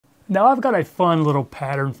Now I've got a fun little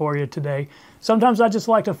pattern for you today. Sometimes I just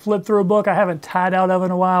like to flip through a book I haven't tied out of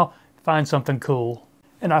in a while, find something cool.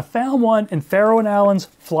 And I found one in Farrow and Allen's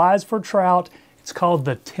Flies for Trout. It's called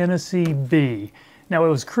the Tennessee Bee. Now it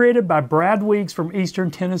was created by Brad Weeks from Eastern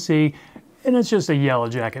Tennessee, and it's just a yellow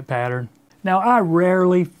jacket pattern. Now I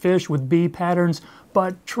rarely fish with bee patterns,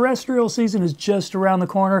 but terrestrial season is just around the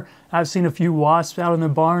corner. I've seen a few wasps out in the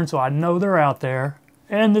barn, so I know they're out there.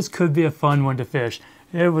 And this could be a fun one to fish.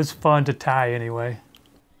 It was fun to tie anyway.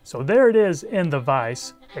 So there it is in the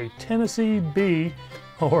vise, a Tennessee Bee,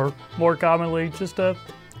 or more commonly, just a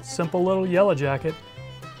simple little yellow jacket.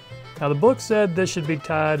 Now the book said this should be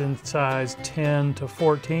tied in size 10 to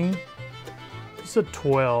 14. It's a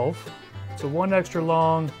 12. It's a 1 extra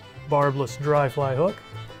long barbless dry fly hook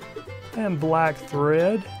and black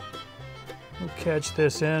thread. We'll catch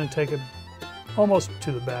this in and take it almost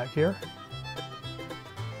to the back here.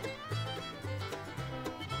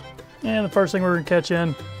 And the first thing we're going to catch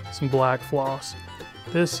in, some black floss.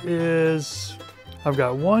 This is, I've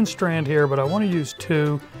got 1 strand here, but I want to use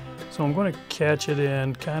 2. So I'm going to catch it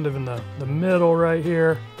in kind of in the middle right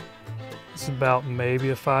here. This is about maybe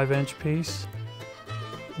a 5-inch piece.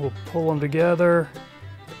 We'll pull them together.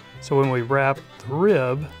 So when we wrap the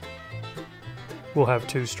rib, we'll have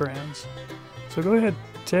 2 strands. So go ahead,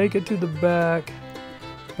 take it to the back.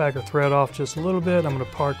 Back our thread off just a little bit. I'm going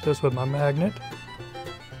to park this with my magnet.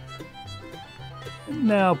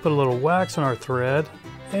 Now put a little wax on our thread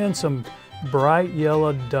and some bright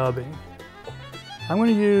yellow dubbing. I'm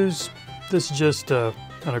going to use this just an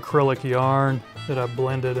acrylic yarn that I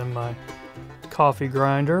blended in my coffee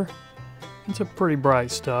grinder. It's a pretty bright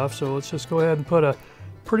stuff, so let's just go ahead and put a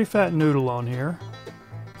pretty fat noodle on here.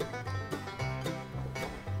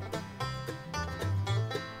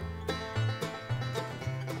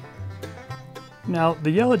 Now the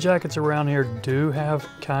yellow jackets around here do have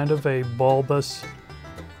kind of a bulbous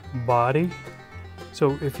body,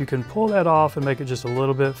 so if you can pull that off and make it just a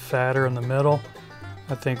little bit fatter in the middle,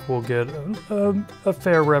 I think we'll get a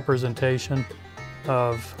fair representation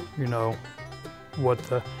of, you know, what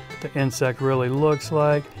the insect really looks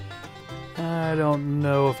like. I don't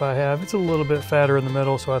know if I have, it's a little bit fatter in the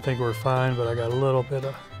middle, so I think we're fine, but I got a little bit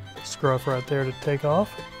of scruff right there to take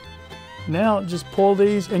off. Now just pull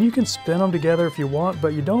these, and you can spin them together if you want,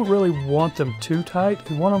 but you don't really want them too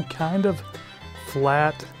tight. You want them kind of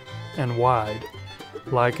flat and wide,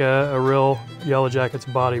 like a real yellow jacket's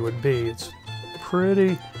body would be. It's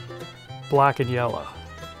pretty black and yellow.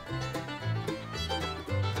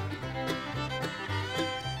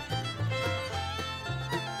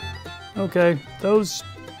 Okay,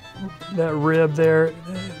 that rib there,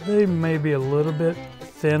 they may be a little bit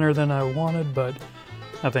thinner than I wanted, but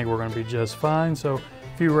I think we're going to be just fine. So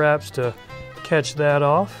a few wraps to catch that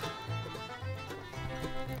off.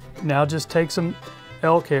 Now just take some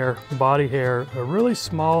elk hair, body hair, a really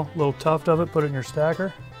small little tuft of it, put it in your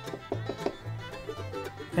stacker.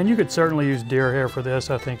 And you could certainly use deer hair for this.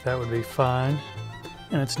 I think that would be fine.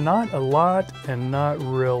 And it's not a lot and not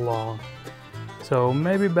real long. So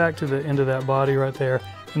maybe back to the end of that body right there.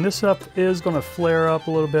 And this stuff is going to flare up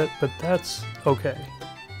a little bit, but that's okay.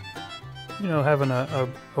 You know, having a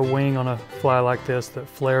wing on a fly like this that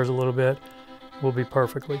flares a little bit will be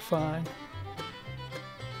perfectly fine.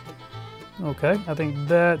 Okay, I think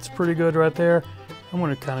that's pretty good right there. I'm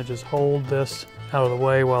going to kind of just hold this out of the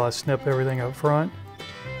way while I snip everything up front.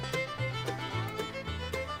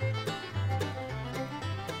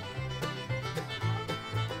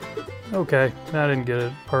 Okay, I didn't get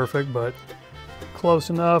it perfect, but close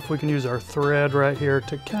enough. We can use our thread right here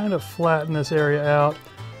to kind of flatten this area out,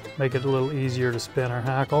 make it a little easier to spin our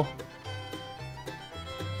hackle.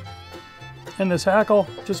 And this hackle,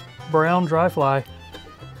 just brown dry fly.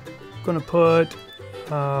 I'm gonna put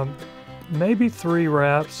maybe 3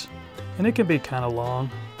 wraps, and it can be kind of long.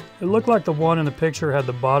 It looked like the one in the picture had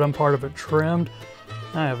the bottom part of it trimmed.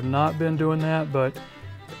 I have not been doing that, but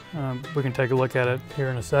we can take a look at it here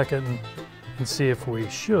in a second and see if we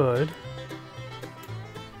should.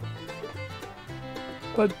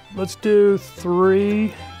 But let's do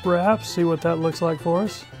 3 wraps, see what that looks like for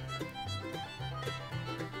us.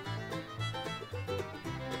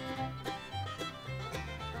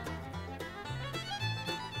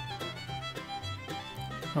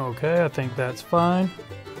 Okay, I think that's fine.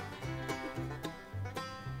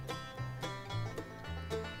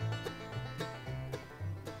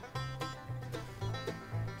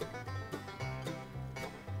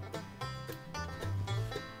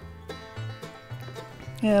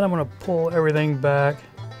 And I'm going to pull everything back,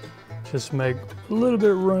 just make a little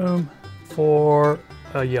bit of room for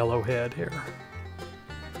a yellow head here.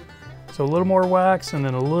 So So a little more wax and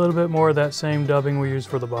then a little bit more of that same dubbing we used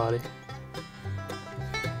for the body.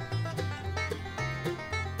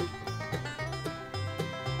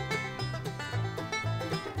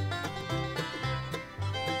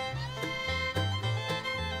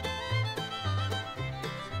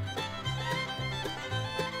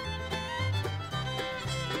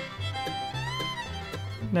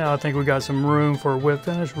 Now I think we got some room for a whip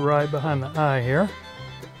finish right behind the eye here.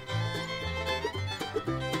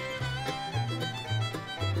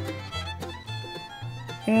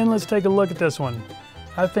 And let's take a look at this one.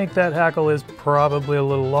 I think that hackle is probably a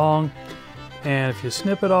little long, and if you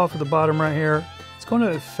snip it off at the bottom right here, it's going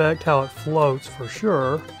to affect how it floats for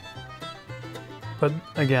sure. But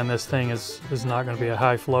again, this thing is not going to be a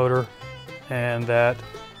high floater, and that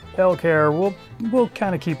elk hair will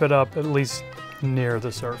kind of keep it up at least near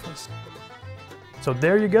the surface. So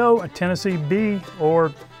there you go, a Tennessee B,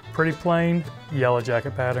 or pretty plain yellow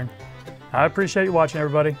jacket pattern. I appreciate you watching,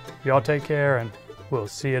 everybody. Y'all take care, and we'll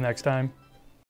see you next time.